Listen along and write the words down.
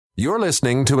You're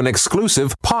listening to an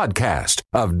exclusive podcast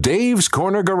of Dave's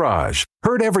Corner Garage.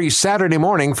 Heard every Saturday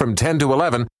morning from 10 to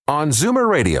 11 on Zoomer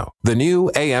Radio, the new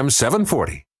AM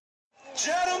 740.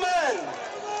 Gentlemen,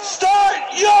 start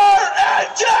your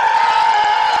engine!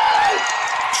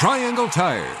 Triangle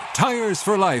Tire, Tires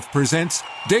for Life presents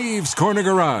Dave's Corner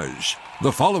Garage.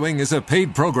 The following is a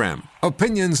paid program.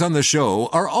 Opinions on the show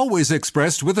are always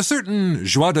expressed with a certain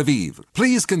joie de vivre.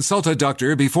 Please consult a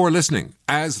doctor before listening,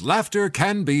 as laughter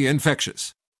can be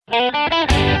infectious.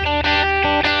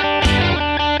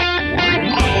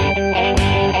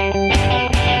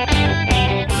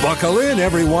 Buckle in,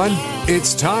 everyone.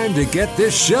 It's time to get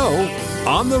this show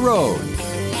on the road.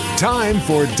 Time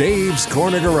for Dave's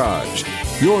Corner Garage,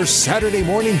 your Saturday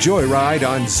morning joyride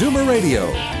on Zoomer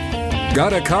Radio.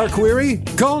 Got a car query?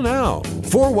 Call now,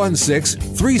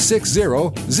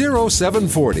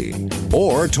 416-360-0740.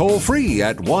 Or toll free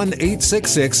at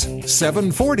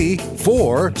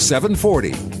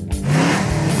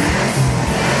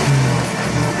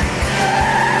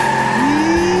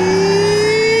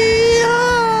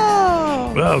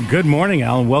Well, good morning,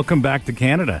 Alan. Welcome back to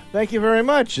Canada. Thank you very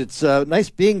much. It's nice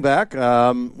being back.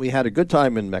 We had a good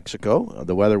time in Mexico.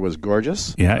 The weather was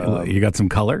gorgeous. Yeah, you got some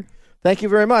color? Thank you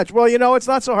very much. Well, it's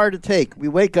not so hard to take. We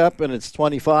wake up and it's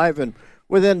 25, and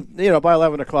within, by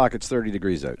 11 o'clock, it's 30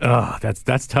 degrees out. Oh,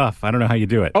 that's tough. I don't know how you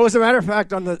do it. Oh, as a matter of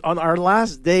fact, on our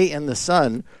last day in the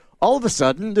sun, all of a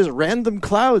sudden, there's random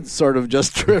clouds sort of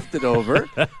just drifted over.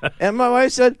 And my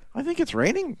wife said, I think it's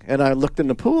raining. And I looked in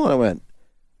the pool and I went,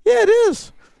 yeah, it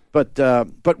is. But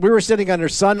we were sitting under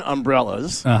sun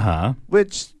umbrellas,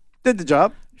 which did the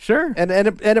job. Sure. And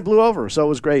it blew over, so it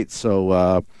was great.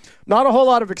 So not a whole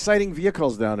lot of exciting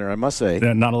vehicles down there, I must say.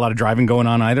 Not a lot of driving going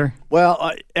on either?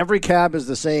 Well, every cab is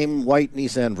the same white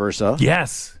Nissan Versa.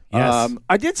 Yes.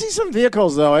 I did see some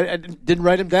vehicles, though. I didn't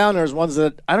write them down. There's ones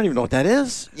that I don't even know what that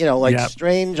is.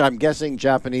 Strange, I'm guessing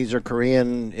Japanese or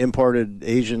Korean imported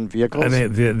Asian vehicles.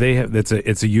 They have,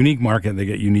 it's a unique market. They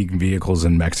get unique vehicles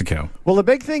in Mexico. Well, the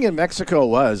big thing in Mexico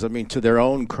was, to their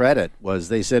own credit, was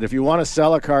they said, if you want to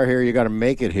sell a car here, you got to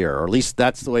make it here. Or at least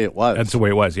that's the way it was. That's the way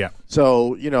it was, yeah.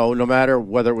 So, no matter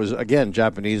whether it was, again,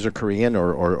 Japanese or Korean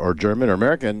or German or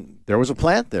American, there was a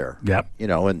plant there. Yep.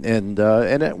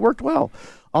 And it worked well.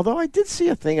 Although I did see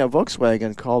a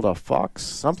Volkswagen called a Fox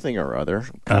something or other.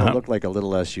 Kind of looked like a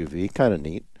little SUV. Kind of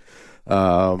neat.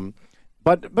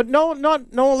 But no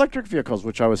electric vehicles,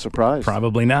 which I was surprised.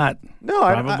 Probably not. No,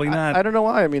 Probably not. I don't know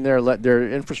why. Their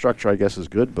infrastructure, I guess, is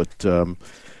good. But, so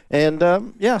it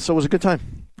was a good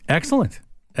time. Excellent.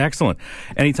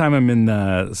 Anytime I'm in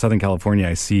Southern California,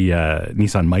 I see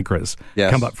Nissan Micras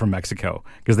come up from Mexico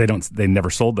because they never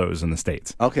sold those in the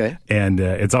States. Okay. And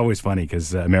it's always funny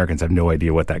because Americans have no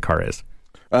idea what that car is.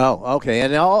 Oh, okay.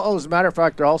 And as a matter of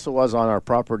fact, there also was on our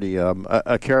property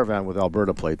a Caravan with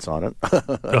Alberta plates on it.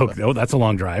 Oh, that's a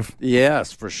long drive.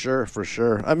 Yes, for sure.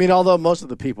 Although most of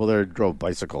the people there drove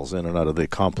bicycles in and out of the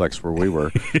complex where we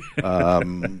were.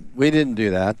 We didn't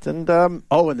do that. And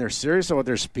and they're serious about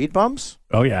their speed bumps?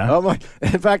 Oh, yeah. Oh my!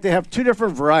 In fact, they have two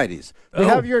different varieties. They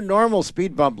have your normal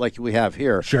speed bump like we have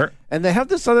here. Sure. And they have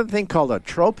this other thing called a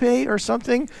trope or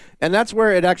something, and that's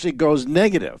where it actually goes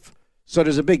negative. So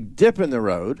there's a big dip in the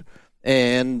road,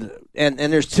 and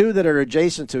there's two that are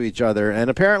adjacent to each other. And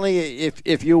apparently,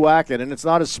 if you whack it, and it's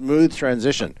not a smooth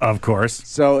transition. Of course.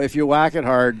 So if you whack it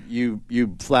hard, you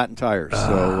flatten tires.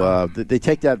 So they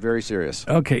take that very serious.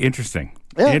 Okay, interesting.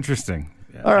 Yeah. Interesting.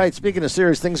 Yeah. All right, speaking of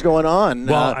serious things going on,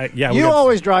 well, you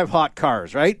always drive hot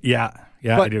cars, right? Yeah,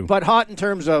 I do. But hot in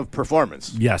terms of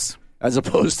performance. Yes. As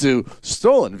opposed to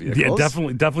stolen vehicles. Yeah,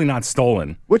 definitely not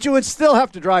stolen. Which you would still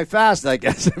have to drive fast, I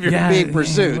guess, if you're being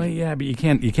pursued. But you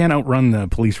can't outrun the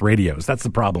police radios. That's the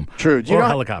problem. True. Or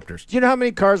helicopters. Do you know how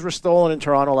many cars were stolen in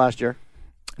Toronto last year?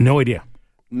 No idea.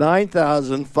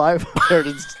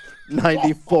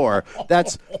 9,594.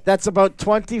 That's about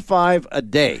 25 a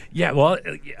day. Yeah, well,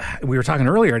 we were talking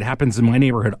earlier. It happens in my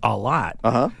neighborhood a lot.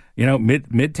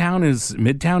 Midtown is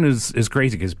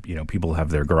crazy because people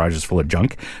have their garages full of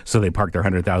junk, so they park their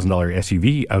 $100,000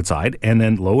 SUV outside, and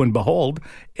then lo and behold,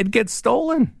 it gets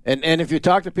stolen. And if you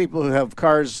talk to people who have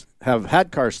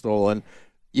had cars stolen,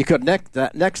 you could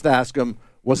next ask them,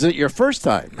 was it your first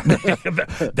time?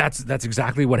 That's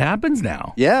exactly what happens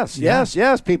now. Yes.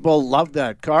 People love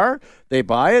that car. They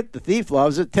buy it. The thief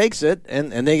loves it, takes it,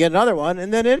 and they get another one,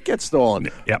 and then it gets stolen.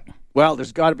 Yep. Well,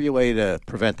 there's got to be a way to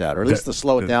prevent that, or at least to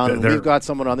slow it down. And we've got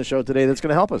someone on the show today that's going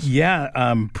to help us.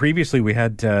 Yeah. Previously, we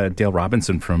had Dale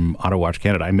Robinson from Autowatch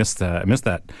Canada. I missed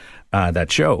that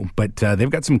show, but they've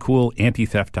got some cool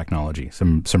anti-theft technology,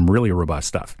 some really robust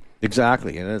stuff.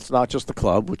 Exactly, and it's not just the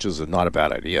club, which is not a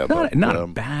bad idea. Not a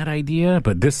bad idea,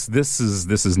 but this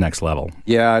is next level.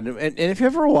 Yeah, and if you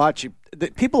ever watch,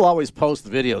 people always post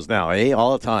the videos now,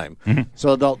 all the time. Mm-hmm.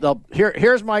 So they'll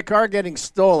here's my car getting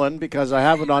stolen because I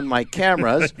have it on my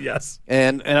cameras. Yes,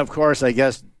 and of course, I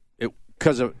guess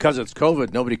because it's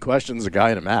COVID, nobody questions a guy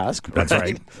in a mask. Right? That's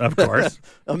right, of course.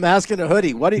 A mask and a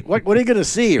hoodie. What are you going to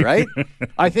see, right?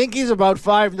 I think he's about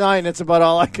 5'9". That's about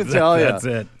all I can tell you. That's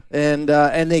it. And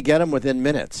they get them within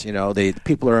minutes.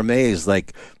 People are amazed.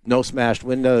 Like no smashed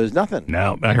windows, nothing.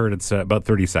 No, I heard it's about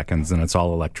 30 seconds, and it's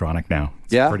all electronic now.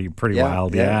 It's pretty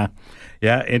wild. Yeah,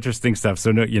 interesting stuff.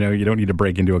 So no, you don't need to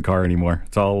break into a car anymore.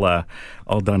 It's all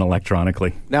done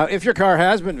electronically. Now, if your car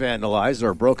has been vandalized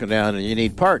or broken down and you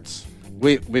need parts,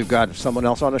 we've got someone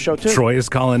else on the show too. Troy is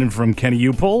calling in from Kenny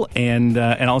Upol, and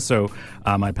also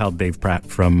my pal Dave Pratte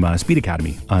from Speed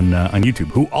Academy on YouTube,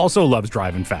 who also loves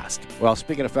driving fast. Well,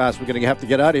 speaking of fast, we're going to have to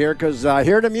get out of here because I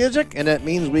hear the music, and it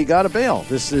means we got to bail.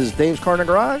 This is Dave's Corner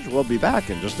Garage. We'll be back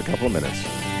in just a couple of minutes.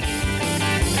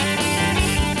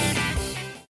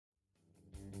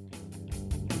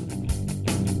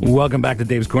 Welcome back to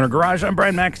Dave's Corner Garage. I'm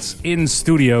Brian Max in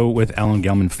studio with Alan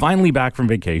Gelman, finally back from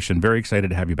vacation. Very excited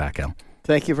to have you back, Al.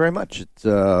 Thank you very much. It's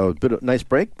a bit of a nice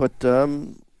break, but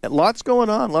lots going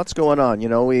on.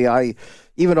 I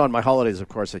even on my holidays, of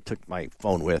course, I took my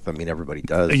phone with. I mean, everybody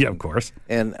does. Yeah, of course.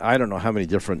 And I don't know how many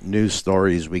different news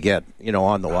stories we get,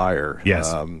 on the wire.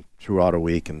 Yes. Through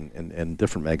Autoweek and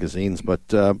different magazines. But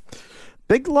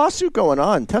big lawsuit going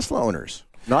on. Tesla owners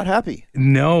not happy.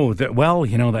 No,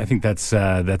 I think that's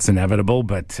inevitable,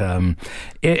 but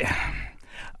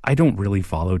I don't really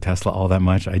follow Tesla all that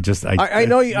much. I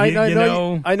know you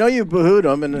boohooed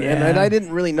them, and I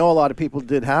didn't really know a lot of people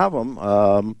did have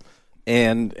them.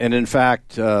 And in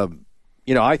fact,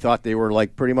 I thought they were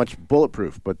like pretty much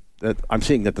bulletproof, but I'm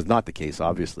seeing that that's not the case,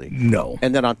 obviously. No.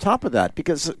 And then on top of that,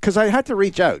 because I had to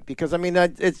reach out, because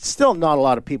it's still not a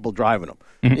lot of people driving them.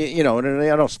 Mm-hmm. And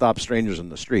I don't stop strangers in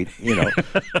the street.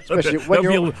 Especially when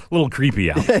you're a little creepy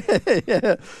out.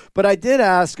 Yeah. But I did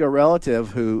ask a relative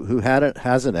who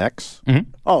has an X.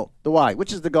 Mm-hmm. Oh, the Y,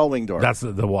 which is the gull-wing door. That's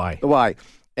the Y. The Y.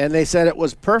 And they said it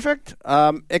was perfect,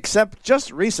 except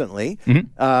just recently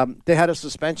they had a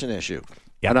suspension issue.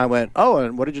 Yep. And I went,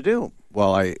 and what did you do?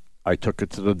 Well, I took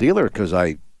it to the dealer because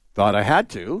I thought I had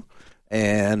to.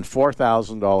 And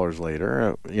 $4,000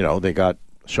 later, they got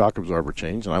shock absorber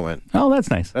changed. And I went, oh, that's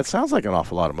nice. That sounds like an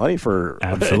awful lot of money for...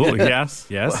 Absolutely, yes.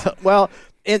 Well,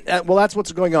 that's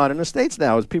what's going on in the States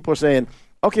now is people are saying,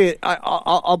 okay,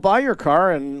 I'll buy your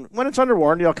car, and when it's under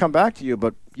warranty, I'll come back to you,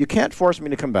 but you can't force me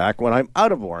to come back when I'm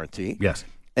out of warranty. Yes.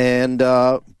 And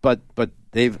but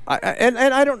they've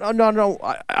I don't know.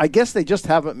 I guess they just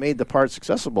haven't made the parts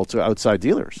accessible to outside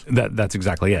dealers. That's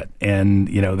exactly it. And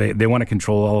they want to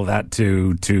control all of that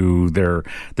to their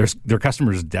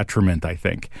customers' detriment, I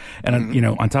think. And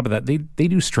on top of that, they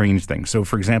do strange things. So,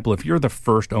 for example, if you're the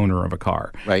first owner of a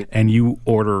car, right, and you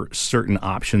order certain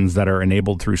options that are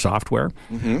enabled through software,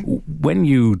 when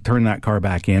you turn that car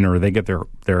back in, or they get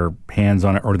their hands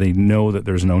on it, or they know that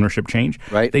there's an ownership change,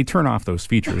 right, they turn off those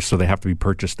features, so they have to be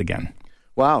purchased again.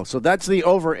 Wow, so that's the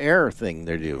over-air thing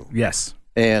they do. Yes,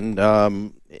 and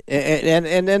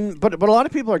then, but a lot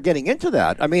of people are getting into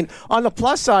that. I mean, on the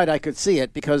plus side, I could see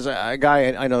it because a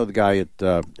guy I know, the guy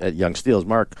at Young Steels,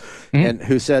 Mark, and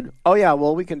who said, "Oh yeah,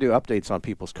 well we can do updates on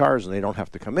people's cars and they don't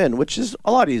have to come in," which is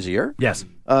a lot easier. Yes,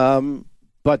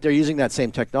 but they're using that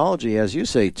same technology, as you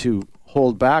say, to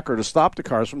hold back or to stop the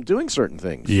cars from doing certain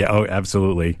things. Yeah, oh,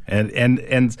 absolutely. And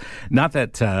not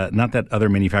that other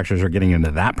manufacturers are getting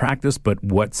into that practice, but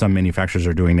what some manufacturers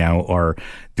are doing now are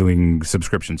doing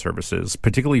subscription services,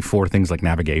 particularly for things like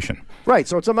navigation. Right.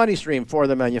 So it's a money stream for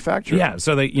the manufacturer. Yeah.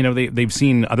 So they've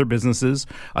seen other businesses,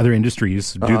 other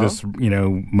industries do this,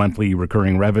 monthly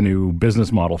recurring revenue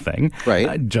business model thing.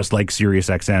 Right. Just like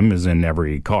SiriusXM is in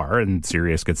every car, and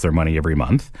Sirius gets their money every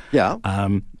month. Yeah.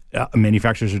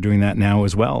 Manufacturers are doing that now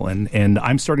as well, and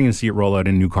I'm starting to see it roll out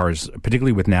in new cars,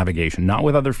 particularly with navigation. Not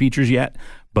with other features yet,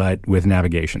 but with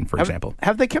navigation, for example.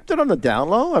 Have they kept it on the down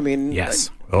low? I mean, yes.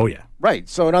 Oh yeah. Right.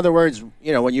 So in other words,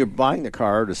 when you're buying the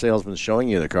car, the salesman's showing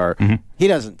you the car. He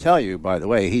doesn't tell you, by the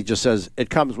way. He just says it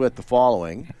comes with the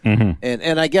following,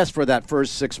 and I guess for that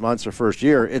first 6 months or first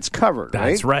year, it's covered.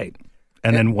 That's right.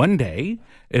 And then one day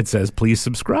it says, please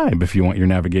subscribe if you want your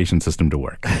navigation system to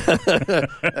work.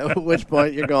 At which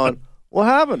point you're going, what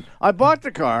happened? I bought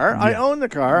the car. Yeah. I own the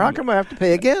car. How come I have to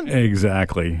pay again?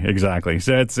 Exactly.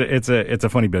 So it's a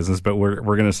funny business, but we're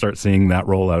going to start seeing that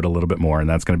roll out a little bit more, and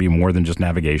that's going to be more than just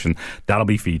navigation. That'll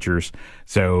be features.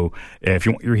 So if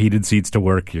you want your heated seats to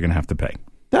work, you're going to have to pay.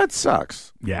 That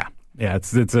sucks. Yeah. Yeah,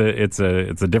 it's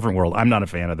a different world. I'm not a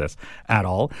fan of this at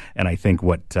all, and I think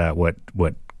what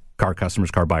car customers,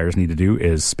 car buyers need to do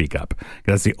is speak up.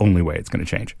 That's the only way it's going to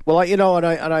change. Well,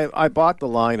 I bought the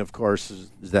line, of course,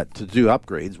 is that to do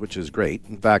upgrades, which is great.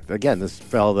 In fact, again, this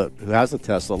fellow who has a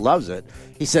Tesla loves it.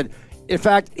 He said, in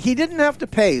fact, he didn't have to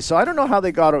pay, so I don't know how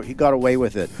he got away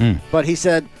with it. But he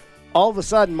said, all of a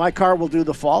sudden, my car will do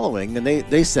the following, and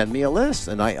they send me a list,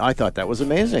 and I thought that was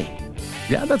amazing.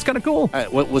 Yeah, that's kind of cool.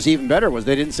 What was even better was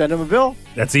they didn't send him a bill.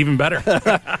 That's even better.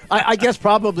 I guess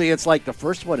probably it's like the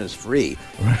first one is free.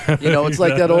 It's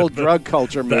like that old drug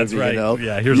culture movie. That's right.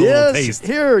 Yeah, here's a little taste.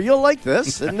 Here, you'll like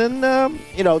this. And then,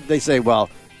 they say, well,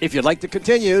 if you'd like to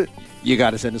continue, you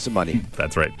got to send us some money.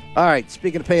 That's right. All right,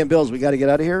 speaking of paying bills, we got to get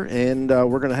out of here. And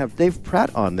we're going to have Dave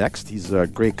Pratte on next. He's a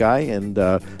great guy and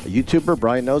a YouTuber.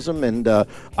 Brian knows him. And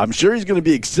I'm sure he's going to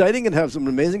be exciting and have some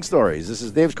amazing stories. This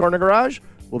is Dave's Corner Garage.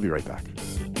 We'll be right back.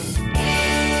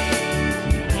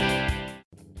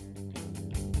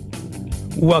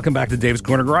 Welcome back to Dave's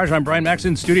Corner Garage. I'm Brian Max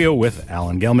in studio with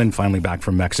Alan Gelman, finally back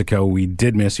from Mexico. We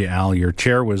did miss you, Al. Your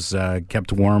chair was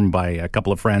kept warm by a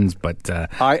couple of friends, but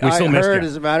I still missed you. heard,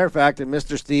 as a matter of fact, that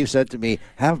Mr. Steve said to me,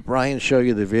 have Brian show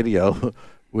you the video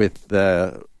with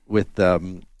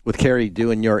Carrie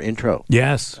doing your intro.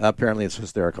 Yes. Apparently it's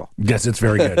hysterical. Yes, it's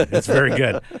very good. It's very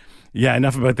good. Yeah,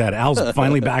 enough about that. Al's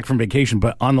finally back from vacation,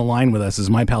 but on the line with us is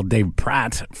my pal Dave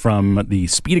Pratte from the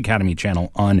Speed Academy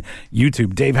channel on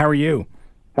YouTube. Dave, how are you?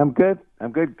 I'm good.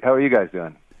 How are you guys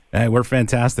doing? We're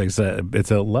fantastic.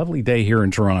 It's a lovely day here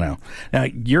in Toronto. Now,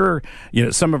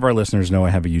 some of our listeners know I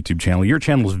have a YouTube channel. Your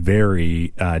channel is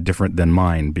very different than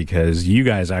mine because you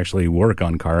guys actually work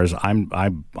on cars.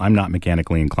 I'm not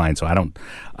mechanically inclined, so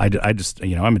I just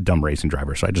I'm a dumb racing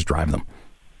driver, so I just drive them.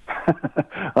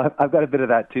 I've got a bit of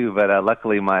that too, but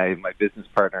luckily my business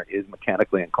partner is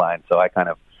mechanically inclined, so I kind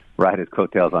of ride his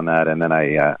coattails on that, and then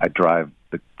I drive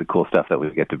the cool stuff that we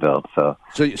get to build. So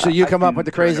you come up with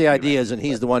the crazy ideas, and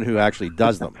he's the one who actually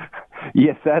does them.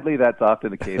 Yes, sadly that's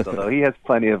often the case. Although he has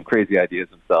plenty of crazy ideas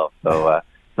himself, so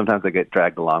sometimes I get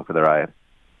dragged along for the ride.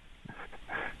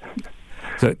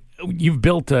 So you've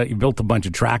built a bunch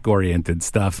of track oriented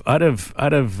stuff. Out of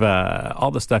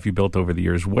all the stuff you built over the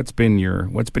years, what's been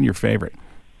your favorite?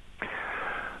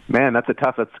 Man, that's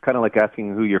kind of like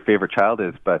asking who your favorite child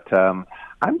is, but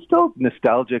I'm still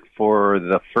nostalgic for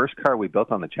the first car we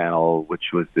built on the channel, which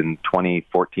was in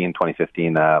 2014,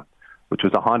 2015, which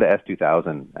was a Honda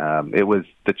S2000. It was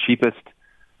the cheapest,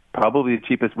 probably the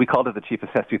cheapest. We called it the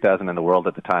cheapest S2000 in the world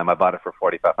at the time. I bought it for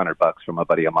 $4,500 from a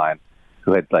buddy of mine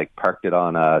who had parked it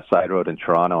on a side road in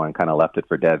Toronto and kind of left it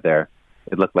for dead there.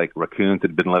 It looked like raccoons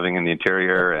had been living in the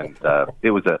interior, and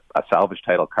it was a salvage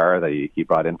title car that he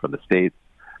brought in from the States.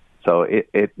 So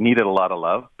it needed a lot of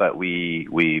love, but we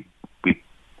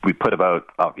put about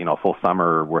a full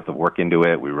summer worth of work into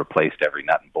it. We replaced every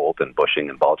nut and bolt and bushing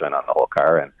and ball joint on the whole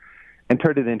car, and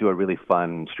turned it into a really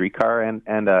fun street car and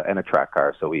a track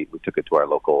car. So we took it to our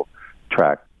local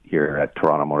track here at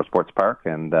Toronto Motorsports Park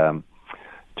and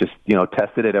just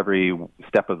tested it every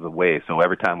step of the way. So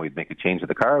every time we'd make a change to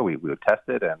the car, we would test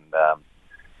it, and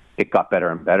it got better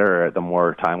and better the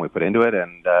more time we put into it,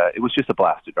 and it was just a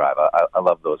blast to drive. I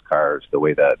love those cars, the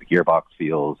way the gearbox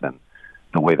feels and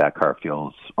the way that car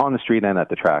feels on the street and at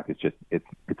the track. It's just it's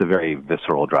a very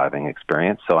visceral driving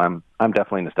experience. So I'm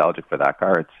definitely nostalgic for that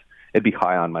car. It'd be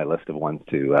high on my list of ones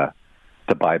to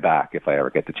buy back if I ever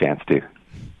get the chance to.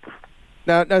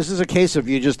 Now, is this a case of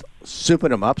you just souping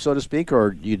them up, so to speak,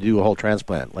 or you do a whole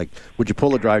transplant? Like, would you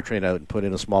pull a drivetrain out and put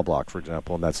in a small block, for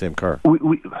example, in that same car?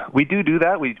 We do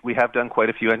that. We have done quite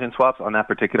a few engine swaps. On that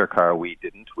particular car, we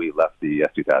didn't. We left the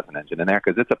S2000 engine in there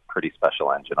because it's a pretty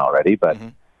special engine already. But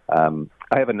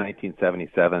I have a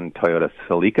 1977 Toyota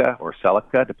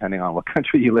Celica, depending on what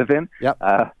country you live in.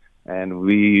 Yep. And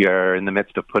we are in the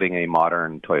midst of putting a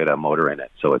modern Toyota motor in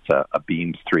it. So it's a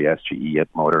Beams 3S GE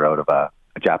motor out of a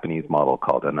Japanese model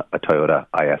called a Toyota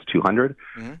IS200.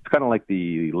 It's kind of like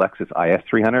the Lexus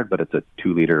IS300, but it's a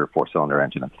 2-liter 4-cylinder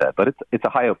engine instead. But it's a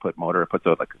high output motor. It puts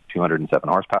out 207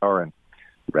 horsepower and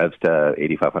revs to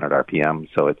 8,500 RPM.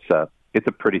 So it's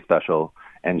a pretty special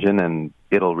engine, and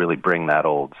it'll really bring that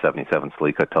old 77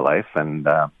 Celica to life. And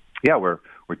we're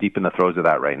deep in the throes of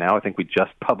that right now. I think we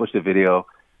just published a video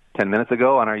 10 minutes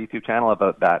ago on our YouTube channel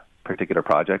about that particular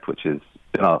project, which has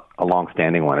been a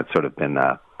long-standing one. It's sort of been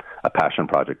a passion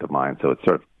project of mine. So it's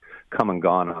sort of come and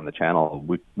gone on the channel.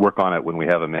 We work on it when we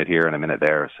have a minute here and a minute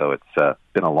there. So it's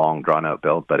been a long, drawn-out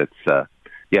build, but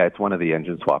it's one of the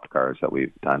engine swapped cars that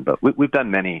we've done. But we've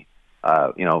done many,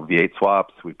 V8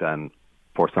 swaps. We've done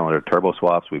 4-cylinder turbo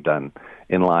swaps. We've done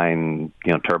inline,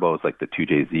 turbos like the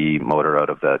 2JZ motor out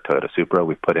of the Toyota Supra.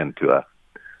 We've put into a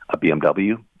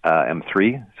BMW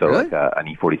M3, so really? like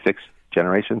an E46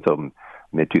 generation, so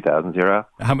mid-2000s era.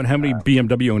 How many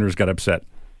BMW owners got upset?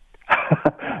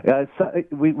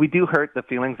 We do hurt the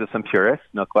feelings of some purists,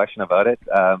 no question about it.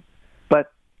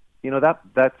 But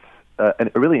that's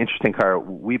a really interesting car.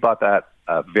 We bought that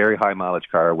very high mileage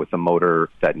car with a motor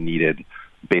that needed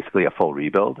basically a full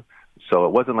rebuild. So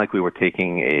it wasn't like we were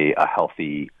taking a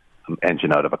healthy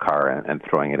engine out of a car and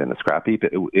throwing it in the scrap heap.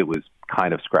 It was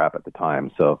kind of scrap at the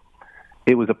time. So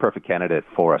it was a perfect candidate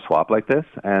for a swap like this.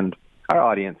 And our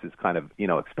audience is kind of,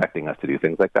 expecting us to do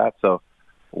things like that. So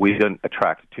we didn't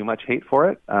attract too much hate for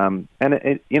it. And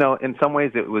in some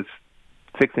ways it was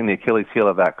fixing the Achilles heel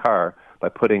of that car by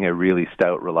putting a really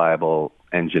stout, reliable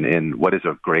engine in what is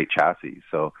a great chassis.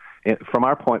 So from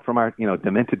our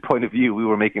demented point of view, we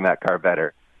were making that car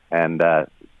better. And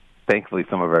thankfully,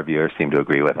 some of our viewers seem to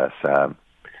agree with us.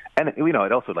 And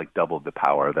it also doubled the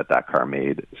power that car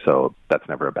made. So that's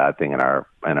never a bad thing in our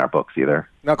books either.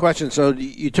 No question. So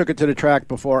you took it to the track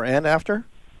before and after?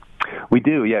 We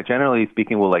do, yeah. Generally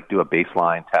speaking, we'll do a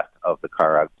baseline test of the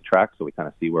car out the track, so we kind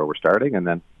of see where we're starting, and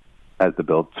then as the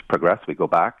builds progress, we go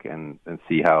back and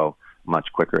see how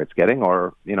much quicker it's getting,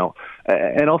 or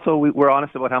and also we're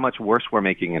honest about how much worse we're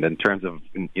making it in terms of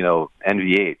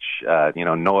NVH,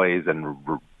 noise and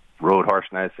road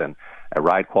harshness and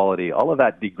ride quality. All of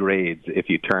that degrades if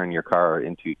you turn your car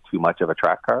into too much of a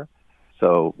track car.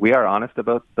 So we are honest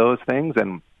about those things,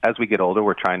 and as we get older,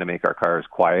 we're trying to make our cars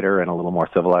quieter and a little more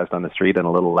civilized on the street and a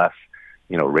little less,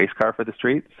 race car for the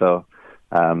street. So,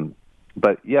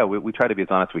 but yeah, we try to be as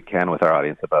honest as we can with our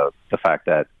audience about the fact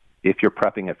that if you're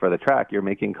prepping it for the track, you're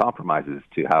making compromises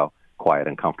to how quiet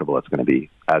and comfortable it's going to be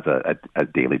as a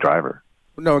daily driver.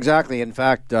 No, exactly. In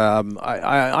fact,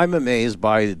 I'm amazed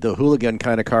by the hooligan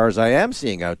kind of cars I am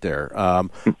seeing out there.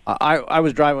 I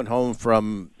was driving home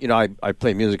from, I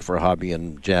play music for a hobby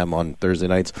and jam on Thursday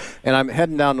nights, and I'm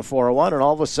heading down the 401, and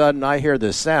all of a sudden I hear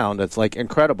this sound that's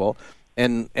incredible,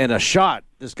 and a shot,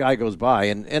 this guy goes by,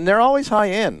 and they're always high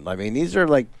end. I mean, these are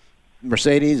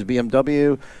Mercedes,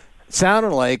 BMW,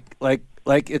 sounding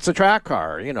like it's a track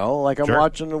car, like I'm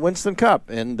watching the Winston Cup,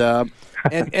 and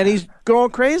he's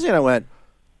going crazy, and I went,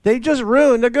 they just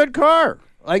ruined a good car.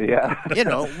 Whatever.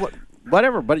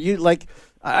 But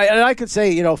I could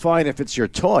say, fine if it's your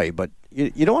toy, but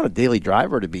you don't want a daily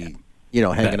driver to be,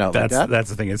 hanging out like that.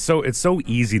 That's the thing. It's so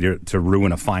easy to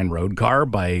ruin a fine road car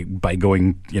by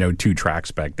going, to track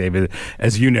spec, David.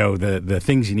 As you know, the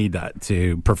things you need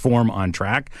to perform on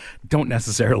track don't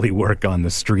necessarily work on the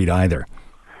street either.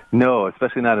 No,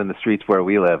 especially not in the streets where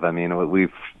we live. I mean,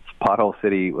 we've pothole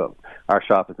city. Well, our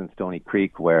shop is in Stony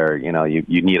Creek, where you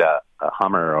need a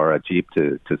Hummer or a Jeep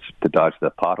to dodge the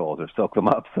potholes or soak them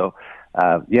up. So,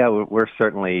 we're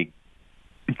certainly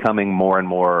becoming more and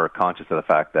more conscious of the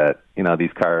fact that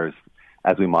these cars,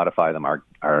 as we modify them,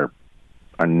 are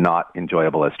not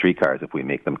enjoyable as street cars if we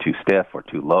make them too stiff or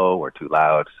too low or too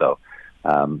loud. So,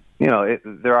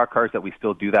 there are cars that we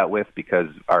still do that with because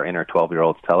our inner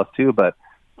 12-year-olds tell us to, but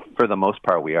for the most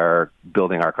part, we are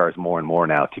building our cars more and more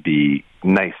now to be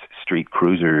nice street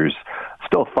cruisers,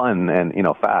 still fun and,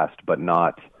 fast, but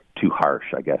not too harsh,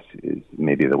 I guess, is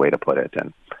maybe the way to put it.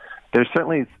 And there's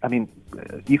certainly,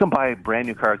 you can buy brand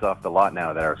new cars off the lot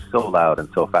now that are so loud and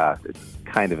so fast. It's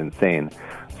kind of insane.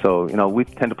 So, we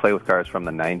tend to play with cars from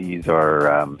the 90s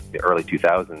or the early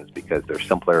 2000s because they're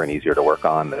simpler and easier to work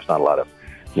on. There's not a lot of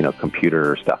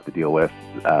computer stuff to deal with.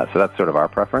 So that's sort of our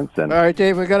preference. And all right,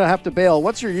 Dave, we're going to have to bail.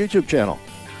 What's your YouTube channel?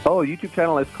 Oh, YouTube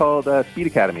channel is called Speed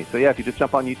Academy. So, if you just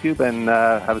jump on YouTube and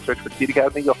have a search for Speed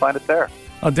Academy, you'll find us there.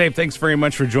 Well, Dave, thanks very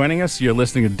much for joining us. You're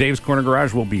listening to Dave's Corner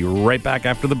Garage. We'll be right back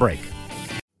after the break.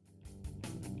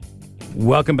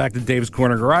 Welcome back to Dave's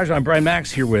Corner Garage. I'm Brian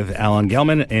Max here with Alan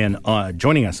Gelman, and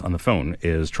joining us on the phone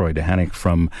is Troy Dowhaniuk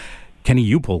from Kenny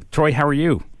Upul. Troy, how are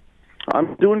you?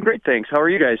 I'm doing great, thanks. How are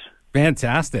you guys?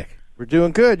 Fantastic. We're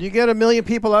doing good. You get 1 million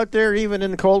people out there, even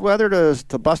in the cold weather,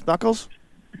 to bust knuckles?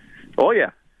 Oh,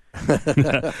 yeah.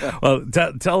 Well,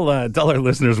 tell our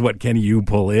listeners what Kenny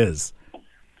Upul is.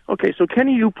 Okay, so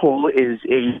Kenny Upul is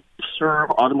a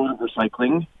serve automotive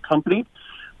recycling company.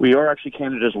 We are actually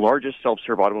Canada's largest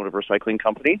self-serve automotive recycling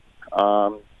company.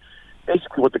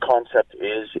 Basically, what the concept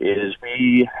is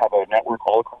we have a network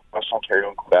all across Ontario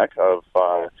and Quebec of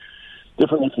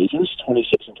different locations,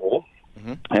 26 in total.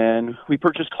 Mm-hmm. And we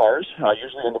purchase cars,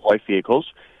 usually end-of-life vehicles.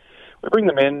 We bring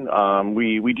them in,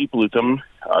 we depollute them,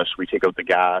 so we take out the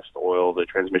gas, the oil, the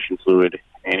transmission fluid,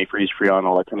 antifreeze, freon,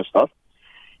 all that kind of stuff.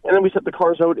 And then we set the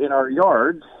cars out in our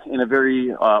yards in a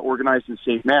very organized and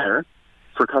safe manner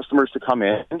for customers to come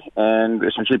in and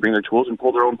essentially bring their tools and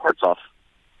pull their own parts off.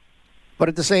 But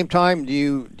at the same time, do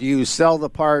you sell the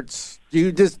parts? Do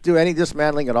you just do any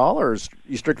dismantling at all, or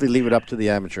you strictly leave it up to the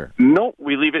amateur? No,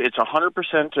 we leave it. It's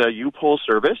 100% U-pull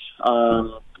service.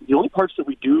 The only parts that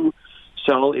we do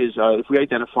sell is if we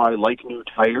identify like new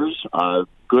tires,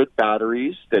 good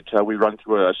batteries that we run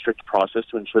through a strict process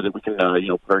to ensure that we can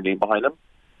put our name behind them.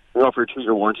 We offer a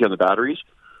 2-year warranty on the batteries.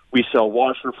 We sell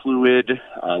washer fluid.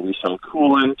 We sell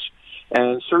coolant,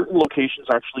 and certain locations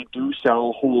actually do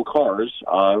sell whole cars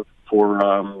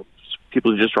for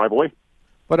people to just drive away.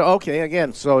 But okay,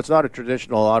 again, so it's not a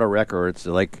traditional auto wreck, or it's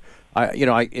like,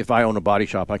 if I own a body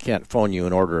shop, I can't phone you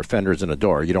and order fenders and a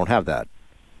door. You don't have that.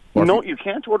 No, you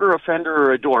can't order a fender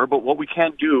or a door, but what we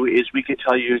can do is we can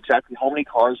tell you exactly how many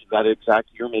cars of that exact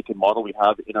year, make, and model we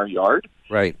have in our yard.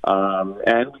 Right.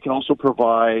 And we can also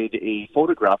provide a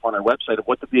photograph on our website of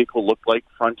what the vehicle looked like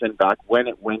front and back when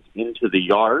it went into the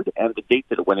yard and the date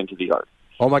that it went into the yard.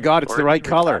 Oh, my God, it's the right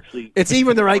color. It's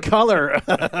even the right color.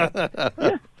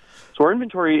 Yeah. So our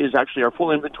inventory is actually, our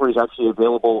full inventory is actually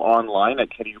available online at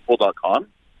KennyUpol.com.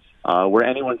 Where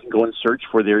anyone can go and search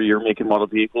for their year, make, and model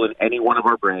vehicle in any one of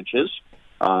our branches.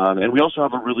 And we also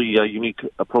have a really unique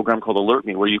program called Alert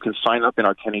Me, where you can sign up in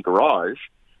our Kenny Garage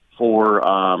for,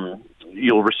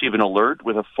 you'll receive an alert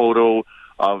with a photo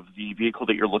of the vehicle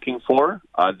that you're looking for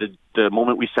the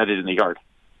moment we set it in the yard.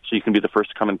 So you can be the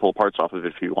first to come and pull parts off of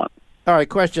it if you want. All right,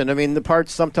 question. I mean, the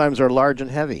parts sometimes are large and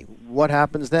heavy. What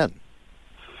happens then?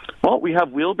 Well, we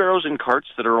have wheelbarrows and carts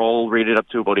that are all rated up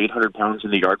to about 800 pounds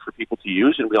in the yard for people to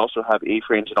use, and we also have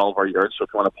A-frames in all of our yards, so if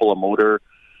you want to pull a motor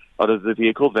out of the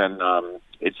vehicle, then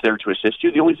it's there to assist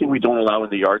you. The only thing we don't allow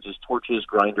in the yards is torches,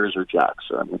 grinders, or jacks.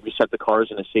 We set the cars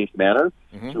in a safe manner,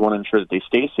 so we want to ensure that they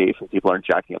stay safe and people aren't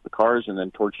jacking up the cars, and then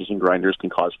torches and grinders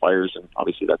can cause fires, and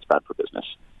obviously that's bad for business.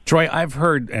 Troy, I've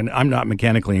heard, and I'm not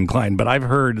mechanically inclined, but I've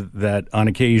heard that on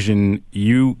occasion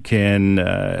you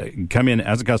can come in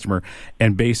as a customer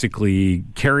and basically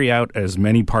carry out as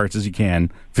many parts as you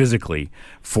can physically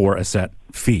for a set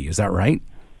fee. Is that right?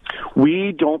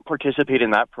 We don't participate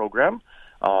in that program.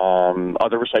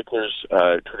 Other recyclers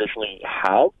traditionally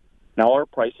have. Now our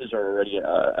prices are already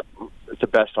the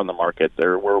best on the market.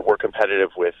 We're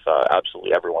competitive with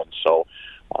absolutely everyone. So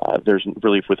there's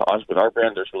really, with our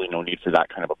brand, there's really no need for that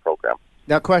kind of a program.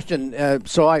 Now, question.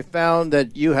 So I found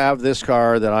that you have this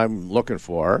car that I'm looking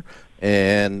for,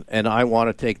 and I want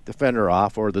to take the fender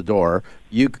off or the door.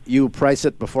 You price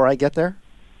it before I get there?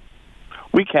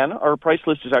 We can. Our price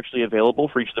list is actually available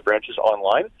for each of the branches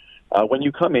online. When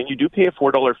you come in, you do pay a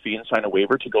 $4 fee and sign a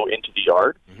waiver to go into the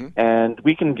yard, and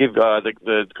we can give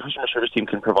the customer service team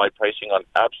can provide pricing on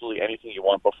absolutely anything you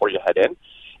want before you head in.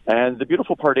 And the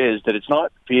beautiful part is that it's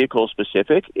not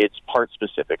vehicle-specific, it's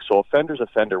part-specific. So a fender's a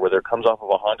fender, whether it comes off of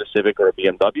a Honda Civic or a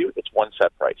BMW, it's one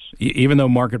set price. Even though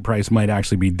market price might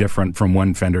actually be different from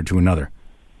one fender to another.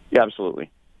 Yeah,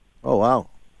 absolutely. Oh, wow.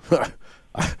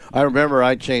 I remember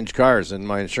I changed cars, and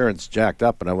my insurance jacked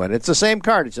up, and I went, "It's the same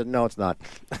car." He said, "No, it's not."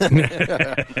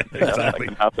 Exactly.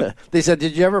 They said,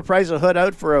 "Did you ever price a hood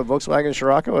out for a Volkswagen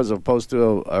Scirocco as opposed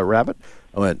to a Rabbit?"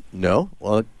 I went, "No."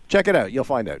 Well, check it out. You'll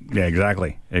find out. Yeah,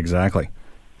 exactly.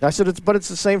 I said, it's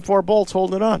the same 4 bolts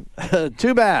holding it on.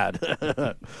 Too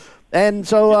bad. And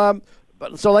so,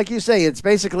 so like you say, it's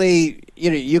basically,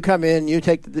 you come in, you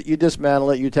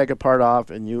dismantle it, you take a part off,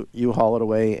 and you haul it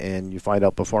away, and you find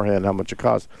out beforehand how much it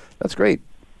costs. That's great.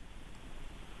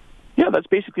 Yeah, that's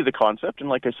basically the concept. And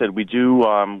like I said, we do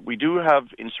have,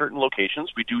 in certain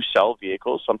locations, we do sell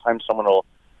vehicles. Sometimes someone will,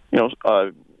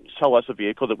 sell us a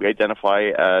vehicle that we identify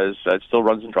as still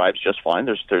runs and drives just fine.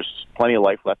 There's plenty of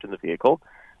life left in the vehicle,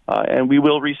 and we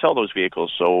will resell those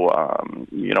vehicles. So,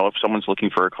 if someone's looking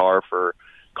for a car for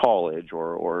college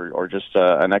or just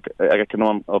an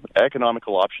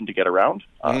economical option to get around,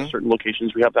 certain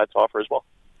locations we have that to offer as well.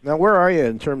 Now, where are you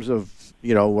in terms of,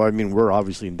 we're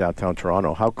obviously in downtown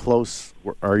Toronto. How close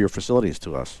are your facilities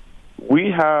to us?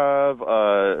 We have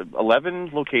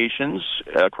 11 locations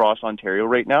across Ontario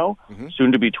right now,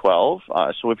 soon to be 12.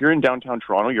 So if you're in downtown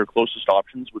Toronto, your closest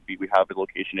options would be, we have a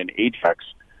location in Ajax,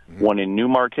 one in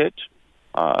Newmarket.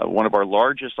 One of our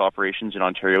largest operations in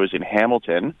Ontario is in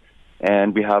Hamilton,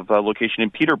 and we have a location in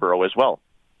Peterborough as well.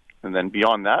 And then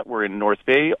beyond that, we're in North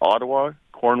Bay, Ottawa,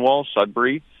 Cornwall,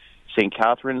 Sudbury, St.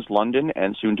 Catharines, London,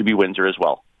 and soon to be Windsor as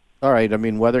well. All right.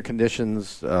 Weather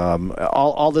conditions,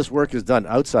 all this work is done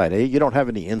outside, eh? You don't have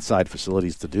any inside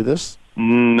facilities to do this?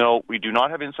 No, we do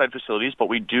not have inside facilities, but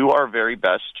we do our very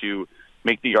best to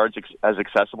make the yards as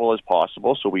accessible as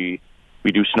possible. So we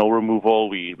do snow removal,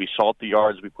 we salt the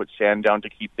yards, we put sand down to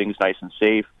keep things nice and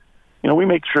safe. We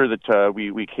make sure that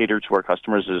we cater to our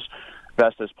customers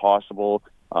best as possible.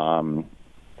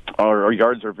 Our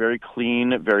yards are very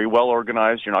clean, very well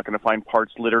organized. You're not going to find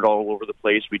parts littered all over the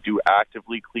place. We do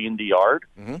actively clean the yard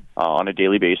on a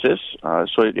daily basis.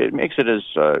 So it makes it as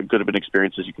good of an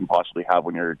experience as you can possibly have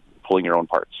when you're pulling your own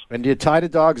parts. And do you tie the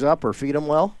dogs up or feed them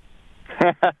well?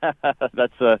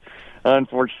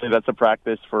 Unfortunately, that's a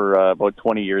practice for about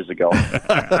 20 years ago.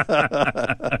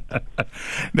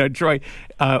 Now, Troy,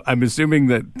 I'm assuming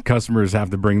that customers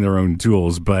have to bring their own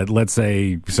tools, but let's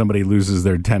say somebody loses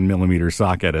their 10-millimeter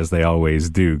socket, as they always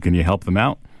do. Can you help them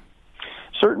out?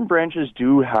 Certain branches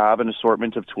do have an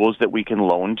assortment of tools that we can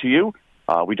loan to you.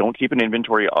 We don't keep an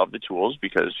inventory of the tools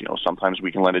because, sometimes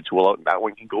we can lend a tool out and that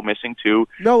one can go missing too.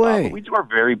 No way. But we do our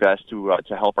very best to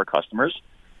help our customers.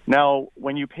 Now,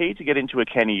 when you pay to get into a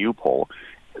Kenny U-Pull,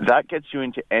 that gets you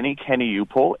into any Kenny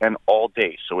U-Pull and all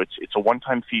day. So it's a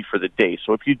one-time fee for the day.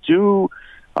 So if you do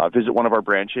visit one of our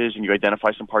branches and you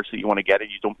identify some parts that you want to get and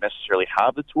you don't necessarily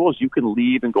have the tools, you can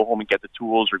leave and go home and get the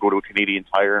tools or go to a Canadian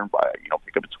Tire and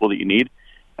pick up a tool that you need,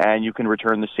 and you can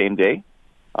return the same day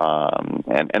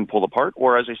and pull the part.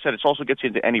 Or, as I said, it also gets you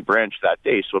into any branch that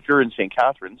day. So if you're in St.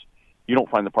 Catharines, you don't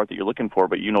find the part that you're looking for,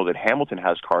 but you know that Hamilton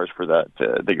has cars for that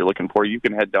you're looking for, you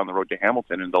can head down the road to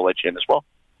Hamilton and they'll let you in as well.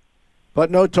 But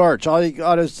no torch. All you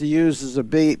got is to use is a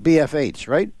BFH,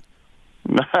 right?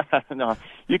 No,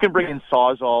 you can bring in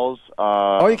Sawzalls.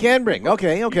 You can bring.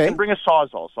 Okay. You can bring a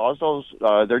Sawzall.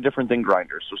 Sawzalls, they're different than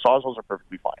grinders, so Sawzalls are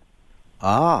perfectly fine.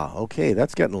 Ah, okay.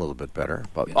 That's getting a little bit better.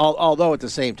 But although at the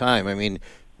same time, I mean,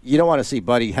 you don't want to see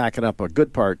Buddy hacking up a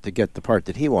good part to get the part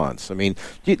that he wants. I mean,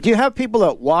 do you have people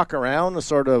that walk around and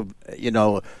sort of,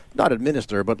 not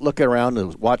administer, but look around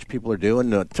and watch people are doing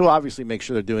to obviously make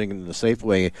sure they're doing it in a safe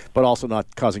way, but also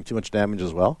not causing too much damage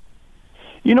as well?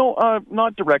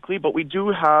 Not directly, but we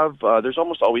do have, there's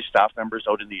almost always staff members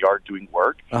out in the yard doing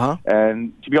work.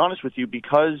 And to be honest with you,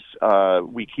 because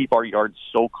we keep our yards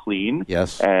so clean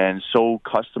and so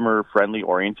customer-friendly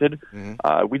oriented,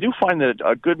 we do find that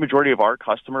a good majority of our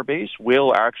customer base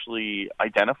will actually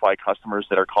identify customers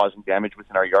that are causing damage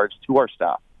within our yards to our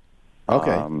staff.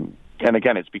 Okay. And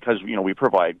again, it's because, we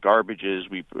provide garbages,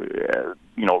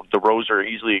 the rows are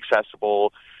easily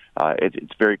accessible.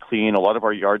 It's very clean. A lot of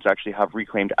our yards actually have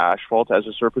reclaimed asphalt as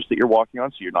a surface that you're walking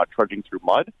on, so you're not trudging through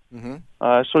mud.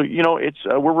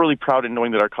 We're really proud in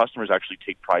knowing that our customers actually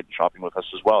take pride in shopping with us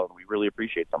as well, and we really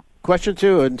appreciate them. Question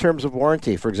 2, in terms of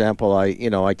warranty, for example,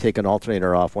 I take an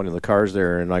alternator off one of the cars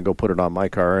there, and I go put it on my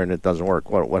car, and it doesn't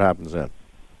work. What happens then?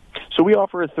 So we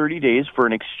offer 30 days for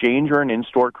an exchange or an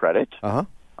in-store credit.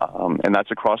 And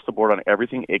that's across the board on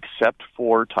everything except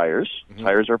for tires.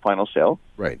 Tires are final sale.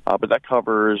 Right. But that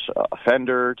covers a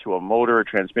fender to a motor, a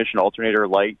transmission, alternator,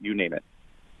 light, you name it.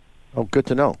 Oh, good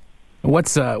to know.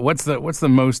 What's the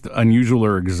most unusual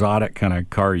or exotic kind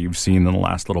of car you've seen in the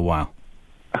last little while?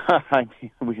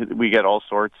 we get all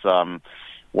sorts.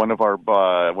 One of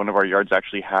our yards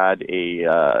actually had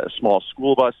a small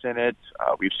school bus in it.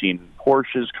 We've seen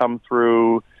Porsches come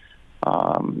through.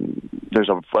 There's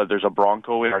a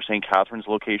Bronco in our St. Catharines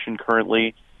location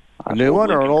currently. A new one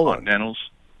or an old one? An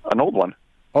old one.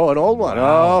 Oh, an old one.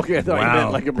 Oh, okay. I thought you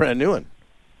meant like a brand new one.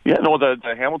 Yeah, no, the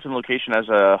Hamilton location has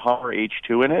a Hummer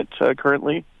H2 in it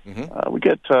currently. We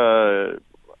get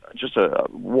just a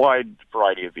wide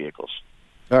variety of vehicles.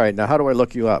 All right. Now, how do I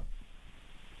look you up?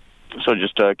 So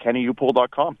just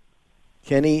KennyUpull.com.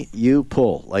 Kenny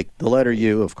U-Pull, like the letter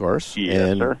U, of course.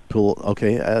 Yes, sir. Pull,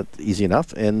 okay, easy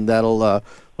enough. And that'll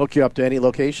hook you up to any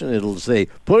location. It'll say,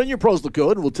 put in your postal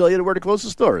code, and we'll tell you where the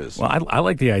closest store is. Well, I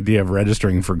like the idea of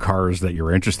registering for cars that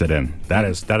you're interested in. That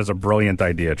is a brilliant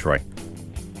idea, Troy.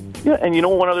 Yeah, and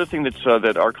one other thing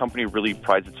that our company really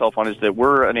prides itself on is that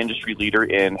we're an industry leader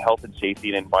in health and safety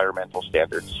and environmental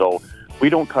standards. So we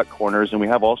don't cut corners, and we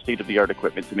have all state-of-the-art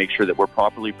equipment to make sure that we're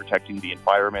properly protecting the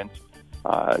environment.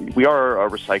 We are a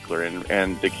recycler,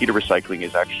 and the key to recycling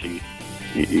is actually,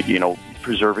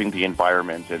 preserving the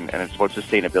environment, and it's about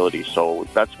sustainability. So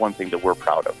that's one thing that we're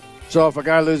proud of. So if a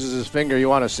guy loses his finger, you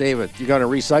want to save it. You're going to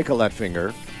recycle that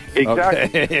finger.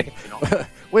 Exactly.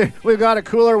 Okay. We've got a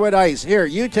cooler with ice. Here,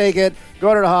 you take it.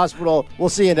 Go to the hospital. We'll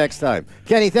see you next time.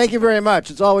 Kenny, thank you very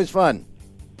much. It's always fun.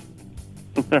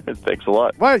 Thanks a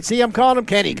lot. Well, see, I'm calling him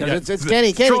Kenny because it's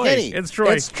Kenny. Troy. Kenny. It's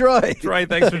Troy. It's Troy. Troy,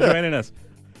 thanks for joining us.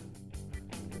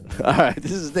 All right,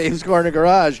 this is Dave's Corner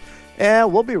Garage,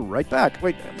 and we'll be right back.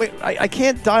 Wait, I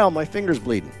can't dial. My finger's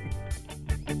bleeding.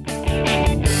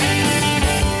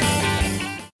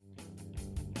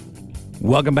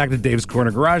 Welcome back to Dave's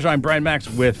Corner Garage. I'm Brian Max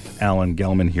with Alan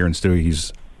Gelman here in studio.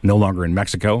 He's no longer in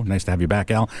Mexico. Nice to have you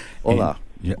back, Al. Hola.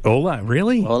 Yeah. Hola,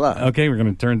 really? Hola. Okay, we're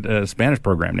going to turn to Spanish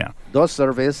program now. Dos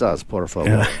cervezas, por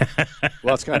favor.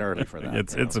 Well, it's kind of early for that.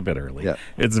 It's a bit early. Yeah.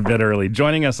 It's a bit early.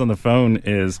 Joining us on the phone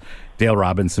is Dale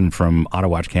Robinson from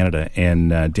Autowatch Canada.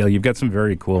 And Dale, you've got some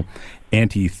very cool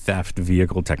anti-theft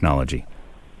vehicle technology.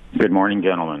 Good morning,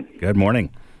 gentlemen. Good morning.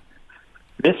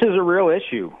 This is a real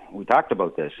issue. We talked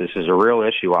about this. This is a real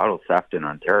issue, auto theft in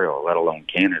Ontario, let alone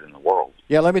Canada and the world.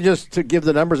 Yeah, let me just to give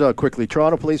the numbers out quickly.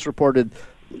 Toronto Police reported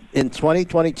in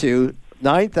 2022,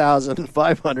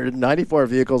 9,594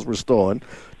 vehicles were stolen,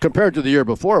 compared to the year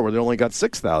before, where they only got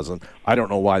 6,000. I don't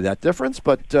know why that difference,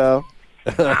 but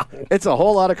it's a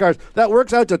whole lot of cars. That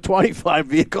works out to 25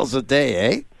 vehicles a day,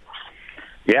 eh?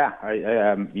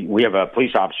 Yeah, we have a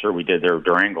police officer we did their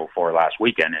Durango for last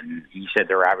weekend, and he said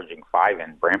they're averaging 5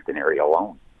 in Brampton area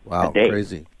alone. Wow, a day.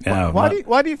 crazy. Yeah,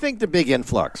 Why do you think the big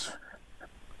influx?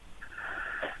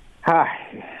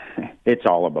 It's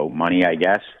all about money, I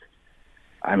guess.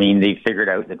 I mean, they figured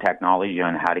out the technology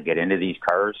on how to get into these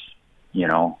cars,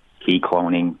 key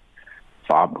cloning,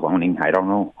 fob cloning. I don't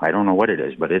know what it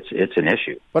is, but it's an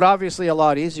issue. But obviously a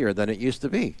lot easier than it used to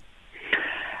be.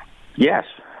 Yes.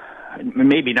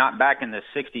 Maybe not back in the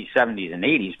 60s, 70s, and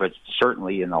 80s, but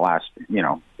certainly in the last,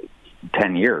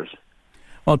 10 years.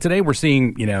 Well, today we're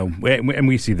seeing, and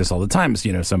we see this all the time.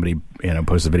 Somebody,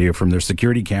 posts a video from their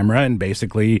security camera, and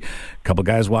basically a couple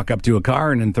guys walk up to a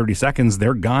car, and in 30 seconds,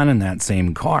 they're gone in that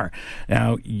same car.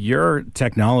 Now, your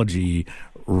technology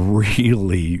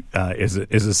really is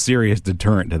a serious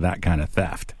deterrent to that kind of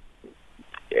theft.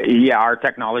 Yeah, our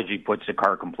technology puts the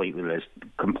car completely to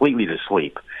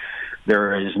sleep.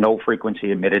 There is no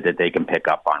frequency emitted that they can pick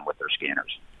up on with their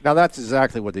scanners. Now, that's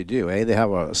exactly what they do, eh? They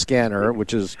have a scanner,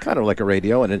 which is kind of like a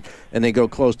radio, and they go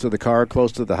close to the car,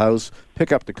 close to the house,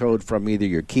 pick up the code from either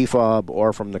your key fob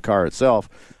or from the car itself,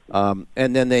 and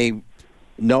then they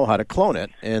know how to clone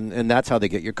it, and that's how they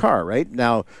get your car, right?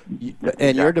 Now,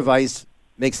 and your device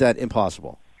makes that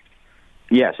impossible.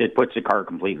 Yes, it puts the car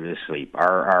completely to sleep.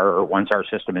 Once our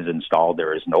system is installed,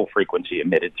 there is no frequency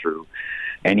emitted through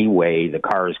any way. The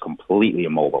car is completely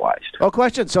immobilized. Oh,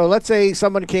 question. So let's say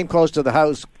someone came close to the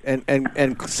house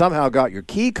and somehow got your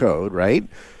key code, right?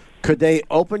 Could they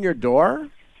open your door?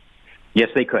 Yes,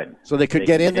 they could. So they could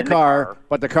get in the car,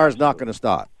 but the car's not going to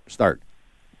start.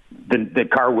 The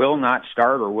car will not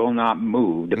start or will not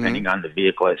move, depending on the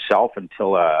vehicle itself,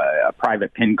 until a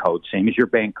private PIN code, same as your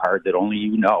bank card, that only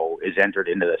you know, is entered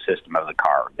into the system of the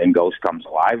car. Then Ghost comes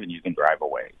alive, and you can drive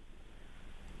away.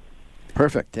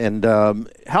 Perfect. And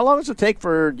how long does it take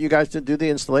for you guys to do the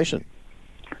installation?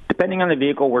 Depending on the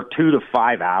vehicle, we're 2 to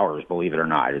 5 hours, believe it or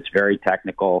not. It's very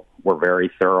technical. We're very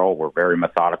thorough. We're very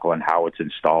methodical in how it's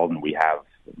installed, and we have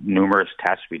numerous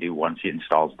tests we do once the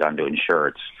install's done to ensure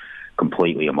it's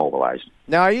completely immobilized.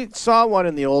 Now, I saw one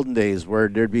in the olden days where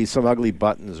there'd be some ugly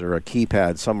buttons or a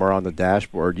keypad somewhere on the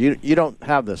dashboard. You don't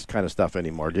have this kind of stuff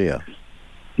anymore, do you?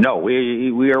 No,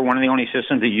 we are one of the only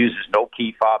systems that uses no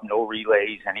key fob, no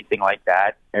relays, anything like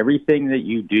that. Everything that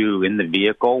you do in the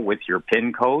vehicle with your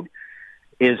PIN code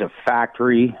is a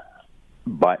factory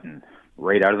button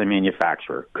right out of the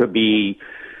manufacturer.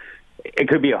 It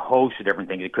could be a host of different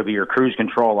things. It could be your cruise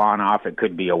control on-off. It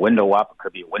could be a window up. It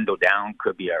could be a window down. It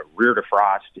could be a rear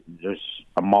defrost. There's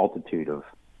a multitude of...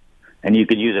 And you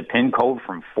can use a PIN code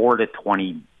from 4 to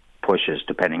 20 pushes,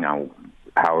 depending on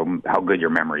how good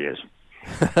your memory is.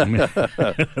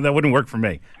 That wouldn't work for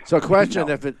me. So question,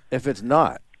 no. if it's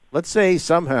not, let's say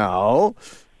somehow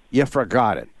you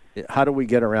forgot it. How do we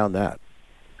get around that?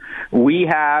 We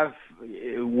have...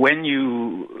 When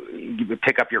you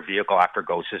pick up your vehicle after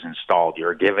Ghost is installed,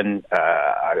 you're given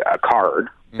a card,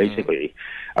 basically,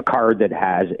 a card that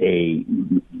has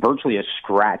virtually a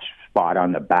scratch spot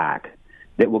on the back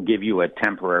that will give you a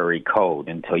temporary code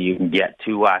until you can get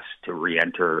to us to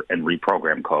re-enter and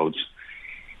reprogram codes.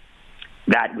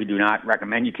 That we do not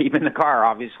recommend you keep in the car,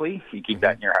 obviously. You keep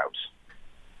that in your house.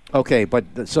 Okay, but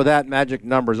so that magic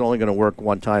number is only going to work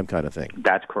one time kind of thing?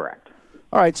 That's correct.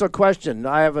 All right, so question.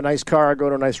 I have a nice car. I go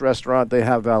to a nice restaurant. They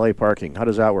have valet parking. How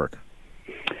does that work?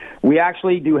 We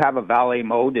actually do have a valet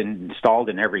mode installed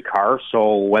in every car.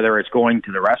 So whether it's going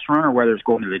to the restaurant or whether it's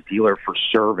going to the dealer for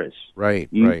service,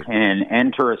 you can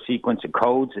enter a sequence of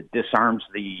codes that disarms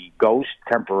the Ghost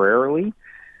temporarily.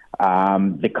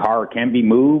 The car can be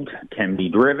moved, can be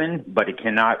driven, but it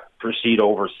cannot proceed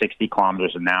over 60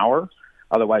 kilometers an hour.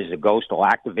 Otherwise, the Ghost will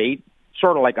activate,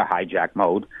 sort of like a hijack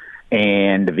mode,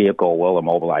 and the vehicle will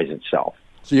immobilize itself.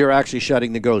 So you're actually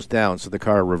shutting the Ghost down so the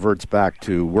car reverts back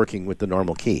to working with the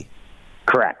normal key?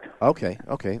 Correct. Okay,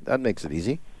 that makes it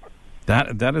easy.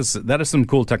 That is some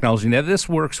cool technology. Now, this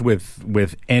works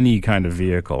with any kind of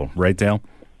vehicle, right, Dale?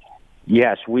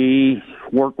 Yes, we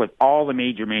work with all the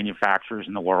major manufacturers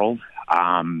in the world.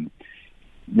 I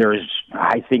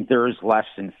think there's less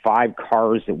than 5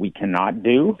 cars that we cannot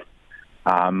do.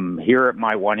 Here at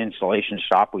my one installation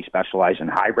shop, we specialize in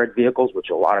hybrid vehicles, which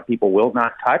a lot of people will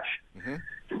not touch.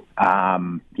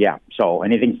 So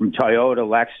anything from Toyota,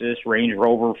 Lexus, Range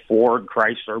Rover, Ford,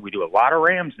 Chrysler. We do a lot of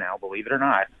Rams now, believe it or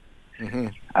not.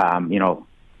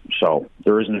 So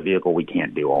there isn't a vehicle we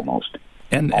can't do almost.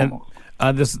 And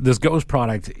this Ghost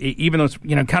product, even though it's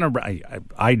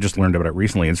I just learned about it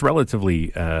recently. It's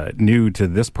relatively new to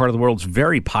this part of the world. It's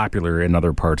very popular in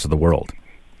other parts of the world.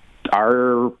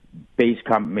 Our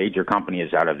major company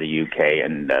is out of the UK,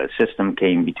 and the system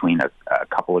came between a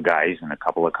couple of guys and a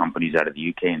couple of companies out of the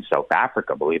UK and South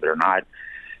Africa, believe it or not.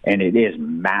 And it is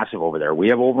massive over there. We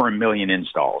have over 1 million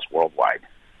installs worldwide.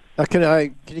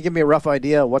 Can you give me a rough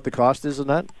idea of what the cost is on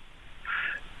that?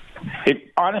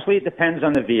 Honestly, it depends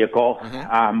on the vehicle.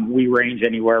 We range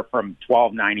anywhere from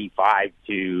 $1,295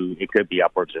 to it could be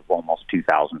upwards of almost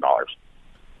 $2,000.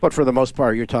 But for the most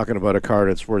part, you're talking about a car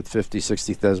that's worth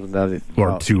 $50,000, $60,000.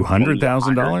 Or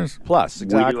 $200,000? Plus,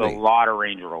 exactly. We do a lot of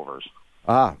Range Rovers.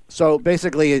 So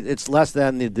basically it's less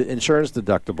than the insurance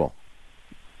deductible.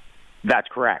 That's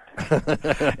correct.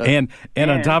 and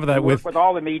on top of that, with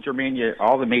all the major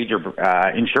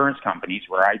insurance companies,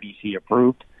 we're IBC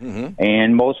approved,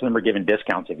 and most of them are giving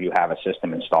discounts if you have a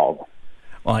system installed.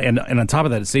 Well, and on top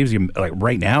of that, it saves you, like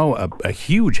right now, a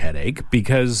huge headache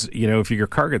because, if your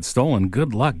car gets stolen,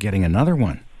 good luck getting another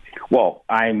one. Well,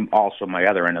 my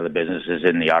other end of the business is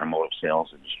in the automotive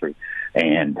sales industry,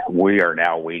 and we are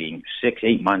now waiting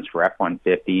 6-8 months for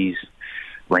F-150s,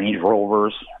 Range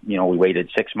Rovers. We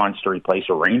waited 6 months to replace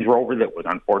a Range Rover that was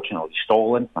unfortunately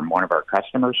stolen from one of our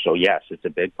customers. So, yes, it's a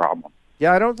big problem.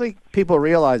 Yeah, I don't think people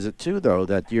realize it, too, though,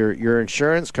 that your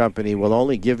insurance company will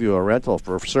only give you a rental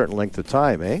for a certain length of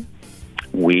time, eh?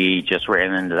 We just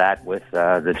ran into that with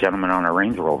the gentleman on a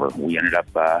Range Rover. We ended up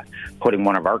putting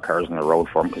one of our cars on the road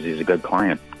for him because he was a good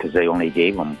client, because they only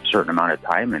gave him a certain amount of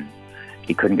time, and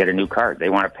he couldn't get a new car. They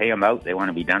want to pay him out. They want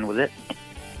to be done with it.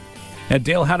 Now,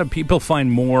 Dale, how do people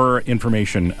find more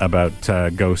information about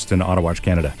Ghost and Autowatch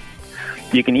Canada?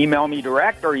 You can email me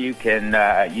direct, or you can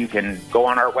go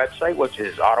on our website, which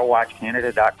is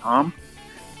autowatchcanada.com.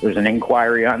 There's an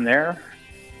inquiry on there,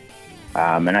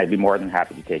 and I'd be more than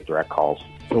happy to take direct calls.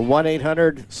 So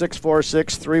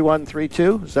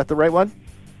 1-800-646-3132, is that the right one?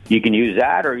 You can use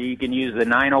that, or you can use the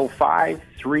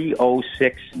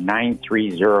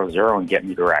 905-306-9300 and get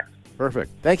me direct.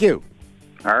 Perfect. Thank you.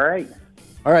 All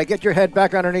right, get your head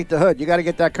back underneath the hood. You got to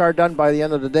get that car done by the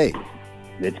end of the day.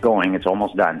 It's going. It's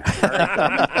almost done.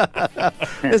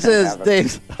 This is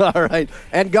Dave. All right.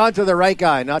 And gone to the right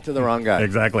guy, not to the wrong guy.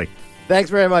 Exactly.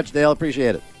 Thanks very much, Dale.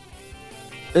 Appreciate it.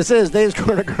 This is Dave's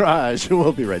Corner Garage.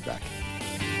 We'll be right back.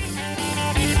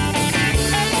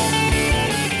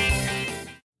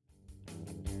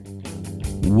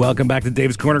 Welcome back to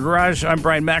Dave's Corner Garage. I'm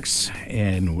Brian Max,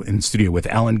 and in studio with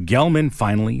Alan Gelman,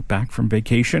 finally back from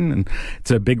vacation. And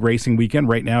it's a big racing weekend.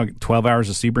 Right now, 12 hours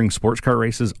of Sebring sports car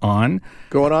races on.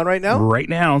 Going on right now? Right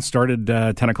now. Started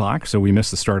 10 o'clock, so we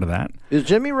missed the start of that. Is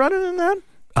Jimmy running in that?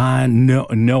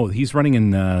 No, he's running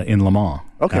in Le Mans.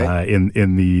 Okay.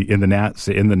 In the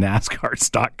NASCAR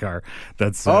stock car.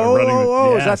 That's running.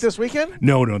 Yes. Is that this weekend?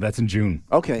 No, that's in June.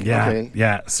 Okay. Yeah. Okay.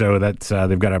 Yeah. So that's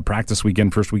they've got a practice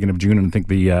weekend, first weekend of June, and I think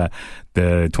the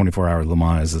 24-hour Le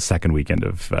Mans is the second weekend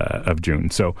of June.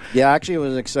 So yeah, actually, it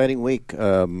was an exciting week.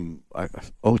 I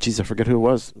forget who it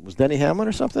was. Was Denny Hamlin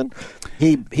or something?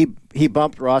 He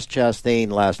bumped Ross Chastain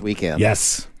last weekend.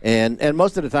 Yes. And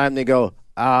most of the time they go,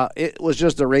 it was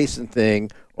just a racing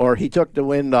thing, or he took the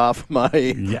wind off my,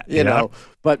 you know.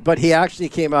 But he actually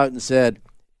came out and said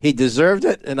he deserved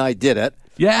it, and I did it.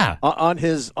 Yeah, on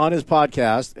his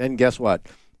podcast, and guess what?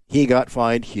 He got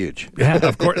fined huge. Yeah,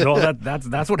 of course. Well,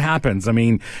 that's what happens. I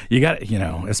mean, you got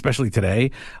especially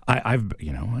today. I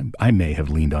may have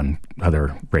leaned on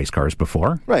other race cars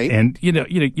before, right? And you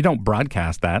don't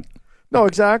broadcast that. No,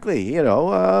 exactly.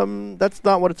 That's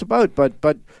not what it's about. But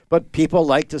people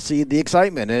like to see the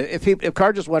excitement. If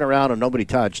car just went around and nobody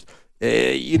touched,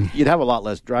 you'd have a lot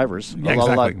less drivers. Yeah,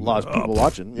 exactly. A lot of people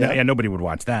watching. Yeah, nobody would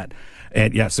watch that.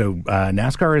 And so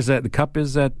NASCAR is the Cup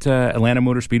is at Atlanta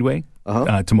Motor Speedway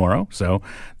tomorrow. So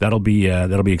that'll be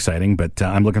exciting. But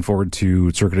I'm looking forward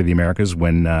to Circuit of the Americas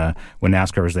when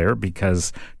NASCAR is there,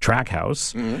 because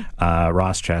Trackhouse,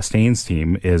 Ross Chastain's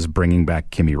team, is bringing back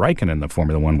Kimi Räikkönen, the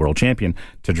Formula One world champion,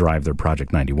 to drive their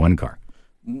Project 91 car.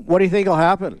 What do you think will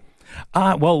happen?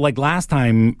 Well, like last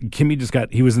time, Kimi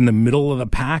he was in the middle of the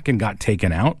pack and got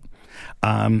taken out.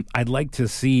 I'd like to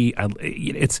see.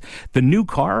 It's the new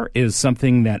car is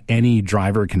something that any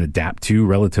driver can adapt to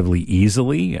relatively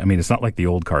easily. I mean, it's not like the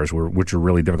old cars which are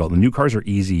really difficult. The new cars are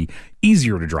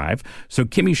easier to drive. So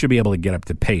Kimi should be able to get up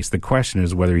to pace. The question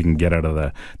is whether he can get out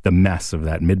of the mess of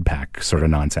that mid-pack sort of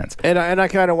nonsense. And I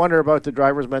kind of wonder about the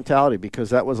driver's mentality, because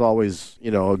that was always,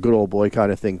 a good old boy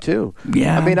kind of thing too.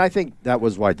 Yeah. I mean, I think that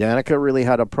was why Danica really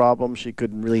had a problem. She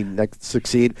couldn't really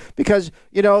succeed because,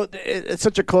 it's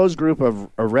such a closed group of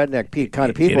redneck kind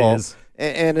of people. It is.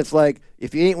 And it's like,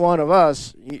 if you ain't one of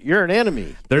us, you're an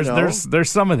enemy. There's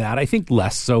some of that. I think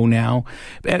less so now,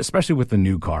 especially with the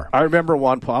new car. I remember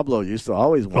Juan Pablo used to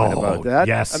always whine about that.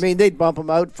 Yes. I mean, they'd bump him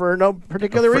out for no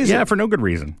particular reason. Yeah, for no good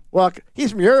reason. Well,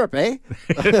 he's from Europe, eh?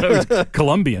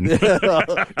 Colombian.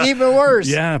 Even worse.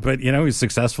 Yeah, but he's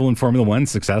successful in Formula One,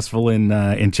 successful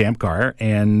in Champ Car,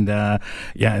 and they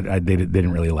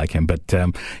didn't really like him. But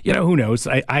who knows?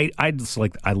 I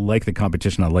like the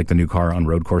competition. I like the new car on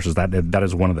road courses. That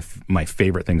is one of my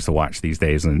favorite things to watch these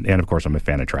days, and of course I'm a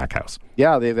fan of Trackhouse.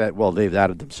 Yeah, they've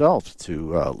added themselves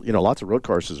to lots of road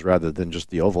courses rather than just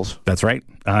the ovals. That's right,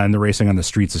 and they're racing on the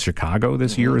streets of Chicago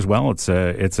this year as well. It's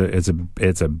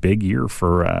a big year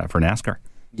for NASCAR.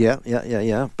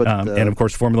 Yeah. But and of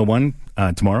course Formula One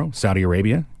tomorrow, Saudi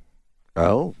Arabia.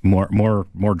 Oh, more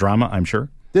drama, I'm sure.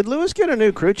 Did Lewis get a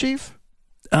new crew chief?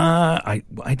 There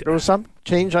was some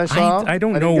change I saw. I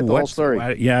don't know get the what whole story.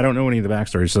 I don't know any of the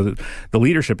backstory. So the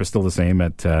leadership is still the same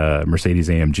at Mercedes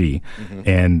AMG,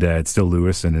 and it's still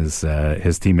Lewis and his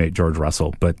teammate George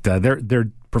Russell. But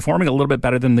they're performing a little bit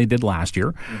better than they did last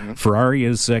year. Ferrari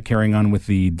is carrying on with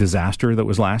the disaster that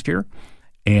was last year,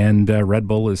 and Red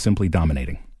Bull is simply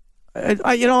dominating.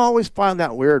 I always find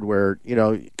that weird where,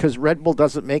 because Red Bull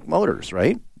doesn't make motors,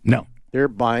 right? No. They're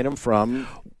buying them from...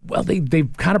 Well, they've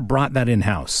kind of brought that in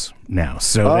house now.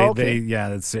 So okay.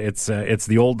 It's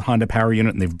the old Honda power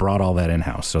unit, and they've brought all that in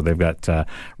house. So they've got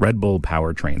Red Bull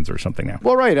powertrains or something now.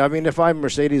 Well, right. I mean, if I'm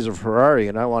Mercedes or Ferrari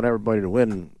and I want everybody to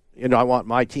win, I want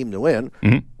my team to win.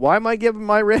 Why am I giving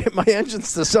my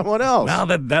engines to someone else? Well,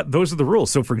 those are the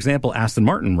rules. So, for example, Aston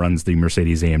Martin runs the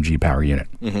Mercedes AMG power unit,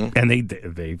 and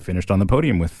they finished on the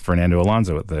podium with Fernando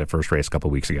Alonso at the first race a couple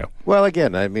of weeks ago. Well,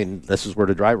 again, I mean, this is where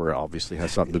the driver obviously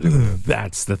has something to do with it.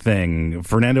 That's the thing.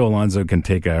 Fernando Alonso can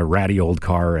take a ratty old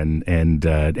car and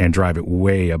drive it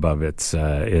way above its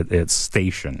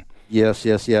station. Yes.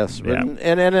 Yeah.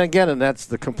 And again, and that's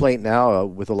the complaint now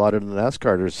with a lot of the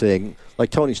NASCAR. They're saying,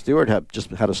 like Tony Stewart just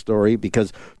had a story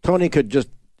because Tony could just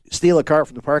steal a car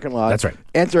from the parking lot. That's right.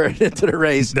 Enter it into the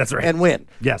race. That's right. And win.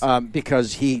 Yes.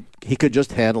 Because he could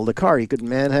just handle the car. He could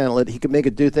manhandle it. He could make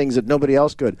it do things that nobody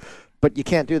else could. But you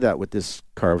can't do that with this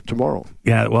car tomorrow.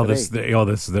 Yeah, well,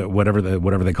 whatever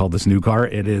they call this new car,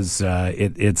 it is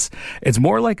it's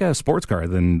more like a sports car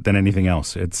than anything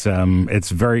else. It's a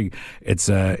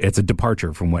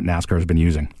departure from what NASCAR has been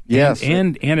using. Yes,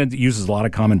 and it uses a lot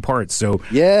of common parts. So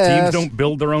yes. Teams don't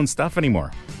build their own stuff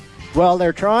anymore. Well,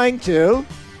 they're trying to,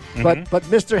 but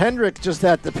Mr. Hendrick just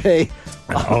had to pay.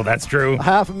 Oh, that's true.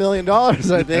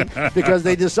 $500,000, I think, because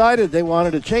they decided they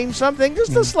wanted to change something,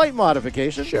 just a slight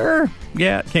modification. Sure.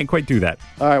 Yeah, can't quite do that.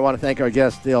 All right, I want to thank our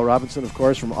guest, Dale Robinson, of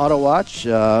course, from Autowatch.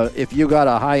 If you got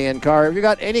a high-end car, if you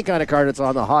got any kind of car that's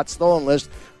on the hot stolen list,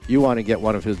 you want to get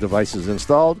one of his devices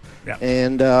installed. Yeah.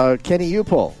 And Kenny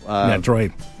Upol.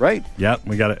 Troy. Right. Yeah,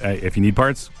 we got it. If you need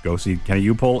parts, go see Kenny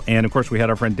Upol. And, of course, we had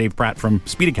our friend Dave Pratte from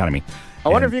Speed Academy. I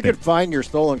wonder if you could find your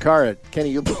stolen car at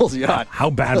Kenny Upol's yacht.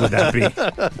 How bad would that be?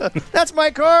 That's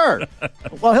my car.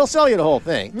 Well, he'll sell you the whole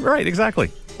thing. Right,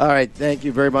 exactly. All right, thank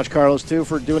you very much, Carlos, too,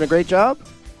 for doing a great job.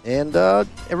 And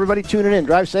everybody tuning in,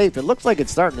 drive safe. It looks like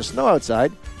it's starting to snow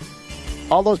outside.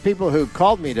 All those people who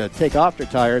called me to take off their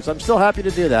tires, I'm still happy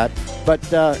to do that.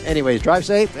 But anyways, drive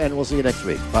safe, and we'll see you next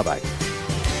week. Bye-bye.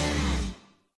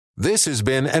 This has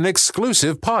been an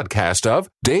exclusive podcast of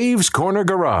Dave's Corner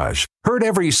Garage. Heard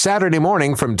every Saturday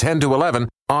morning from 10 to 11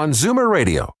 on Zoomer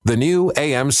Radio, the new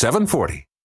AM 740.